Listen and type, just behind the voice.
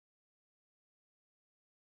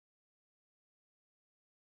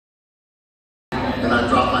and I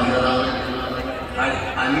dropped my head on it.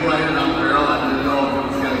 I knew I hit it on the barrel. I didn't know if it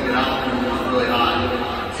was going to get out because it was really high.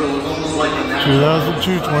 So it was almost like a natural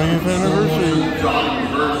 2002 20th anniversary. Jogging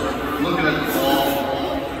reverse, looking at the ball,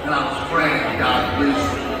 and I was praying, God,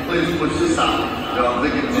 please push this out. You know, I'm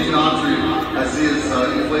thinking Gene Autry, I see his,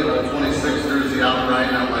 he played with a 26 jersey out right,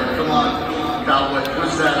 and I'm like, come on, Cowboy,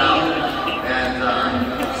 push that out. And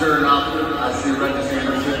sure enough, I see Reggie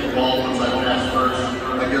Sanders hit the ball once I pass first.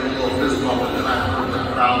 I get a little fist bump, and then I heard the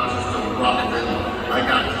crowd just erupt, and I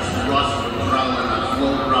got this rush of adrenaline. I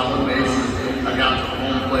floated around the bases. I got to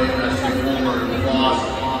home plate, and I see Homer and Floss.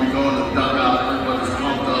 We go in the dugout, everybody's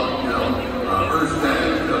pumped up, you know,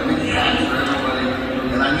 Erskine, Nick Hatch, everybody.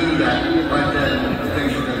 And I knew that right then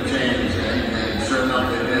things were going to change, and sure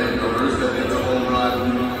enough they did. Erskine gets a home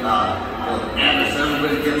run. Anderson,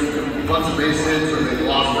 everybody gets a bunch of base hits, or they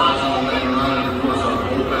lost guys on the main run, and of course our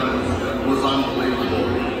bullpen was unbelievable.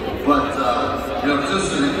 But, you know,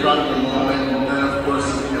 just an incredible moment. And then, of course,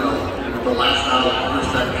 you know, the last out of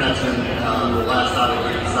first that catching, the last out of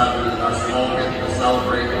Game 7, and us all getting to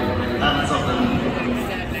celebrate and having something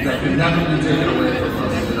that could never be taken away from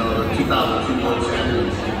us, you know, the 2002 World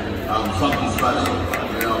Champions. Something special,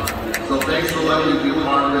 you know. So thanks for letting me be a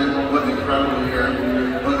part of it. What an incredible year.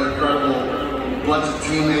 What an incredible bunch of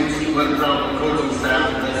teammates. What an incredible coaching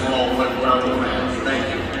staff. And most of all, what incredible fans. Thank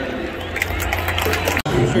you.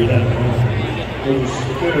 It was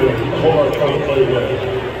a whole lot of fun to play with.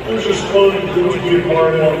 It was just fun to be a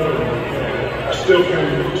part of it. I still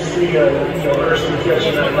can see Erskine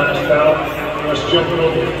catching that last out, and us jumping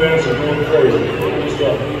over the fence and going crazy.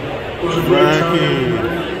 It was a great time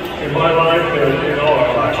in my life and in all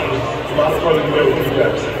our lives. It was a lot of fun to play with you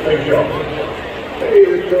guys. Thank y'all. Hey,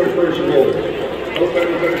 it's Coach Percival. Hope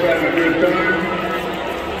everybody's having a good time.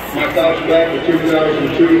 My thoughts back to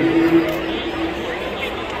 2002.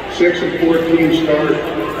 6-14 start,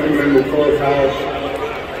 I'm in the clubhouse,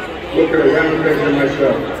 looking around thinking to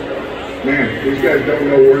myself, man, these guys don't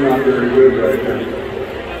know we're not very good right now.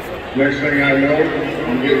 Next thing I know,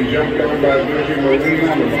 I'm getting jumped on by Benji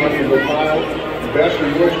Molina on the bottom of the pile. The best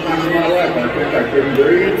and worst time of my life. I think I couldn't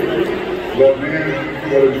breathe, but man,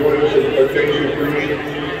 what a joyous occasion for me.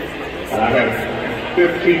 I had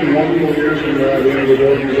 15 wonderful years in the end of the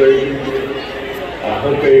organization. I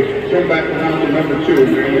hope they come back around for number 2,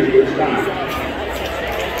 man. It's time.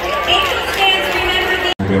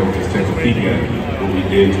 We'll just take a peek at what we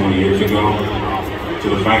did 20 years ago to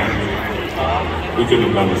the fans. We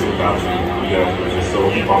couldn't have done this without you. You guys were just so,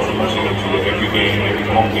 you brought so much energy to every game, every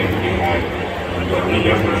home game that we had. And we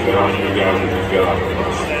definitely fed off you guys and we fed off of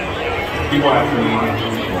us. People ask me,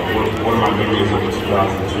 what are my memories of the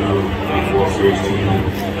 2002 World Series team?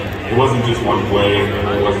 It wasn't just one play,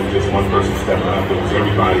 it wasn't just one person stepping up, it was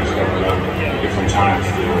everybody stepping up at different times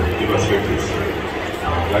to give us victories.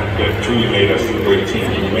 That truly made us a great team.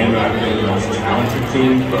 We may not have been the most talented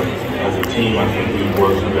team, but as a team, I think we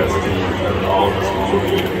were the best team that all of us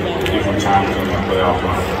contributed at different times in the playoff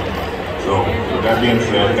run. So, with that being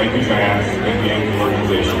said, thank you fans, thank you Yankee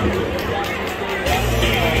organization.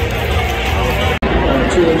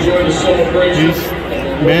 To enjoy the celebration. He's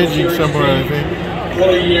managing somewhere, I think. What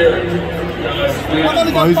a year, guys.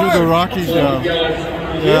 Oh, he's with the Rockies now.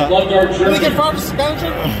 Yeah. Loved our journey. Did he get fired as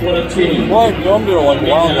suspension? What a team. Well, I'm doing like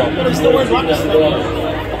wild. But he still wears Rockies.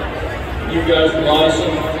 You guys were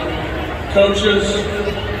awesome. Coaches,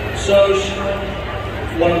 Soch,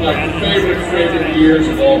 one of my favorite years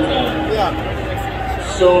of all time. Yeah.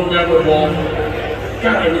 So memorable.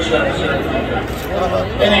 God, I wish I was there.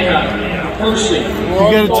 Anyhow, Percy. You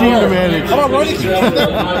got a team to manage. How about running?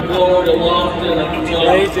 I'm lowered aloft and I'm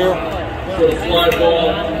for the fly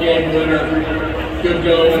ball, game winner. Good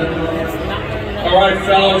going. All right,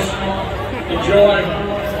 fellas, enjoy.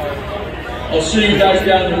 I'll see you guys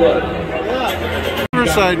down the road.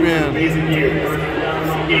 Riverside man. Amazing year.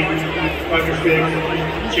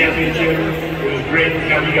 Championship. It was great to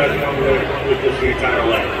have you guys along with us the entire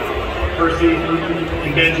way. Percy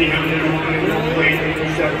and Benji having their plate, he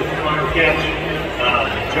said with the final catch.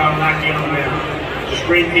 John Lackey on them. Just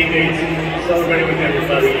great teammates. Celebrating with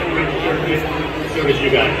everybody. Great to serve it. So did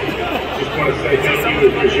you guys. Just want to say thank you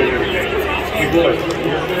and appreciate everything. Hey boys,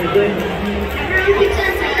 you got anything?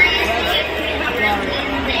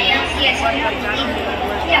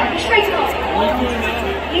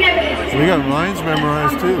 We got lines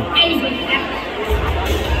memorized too.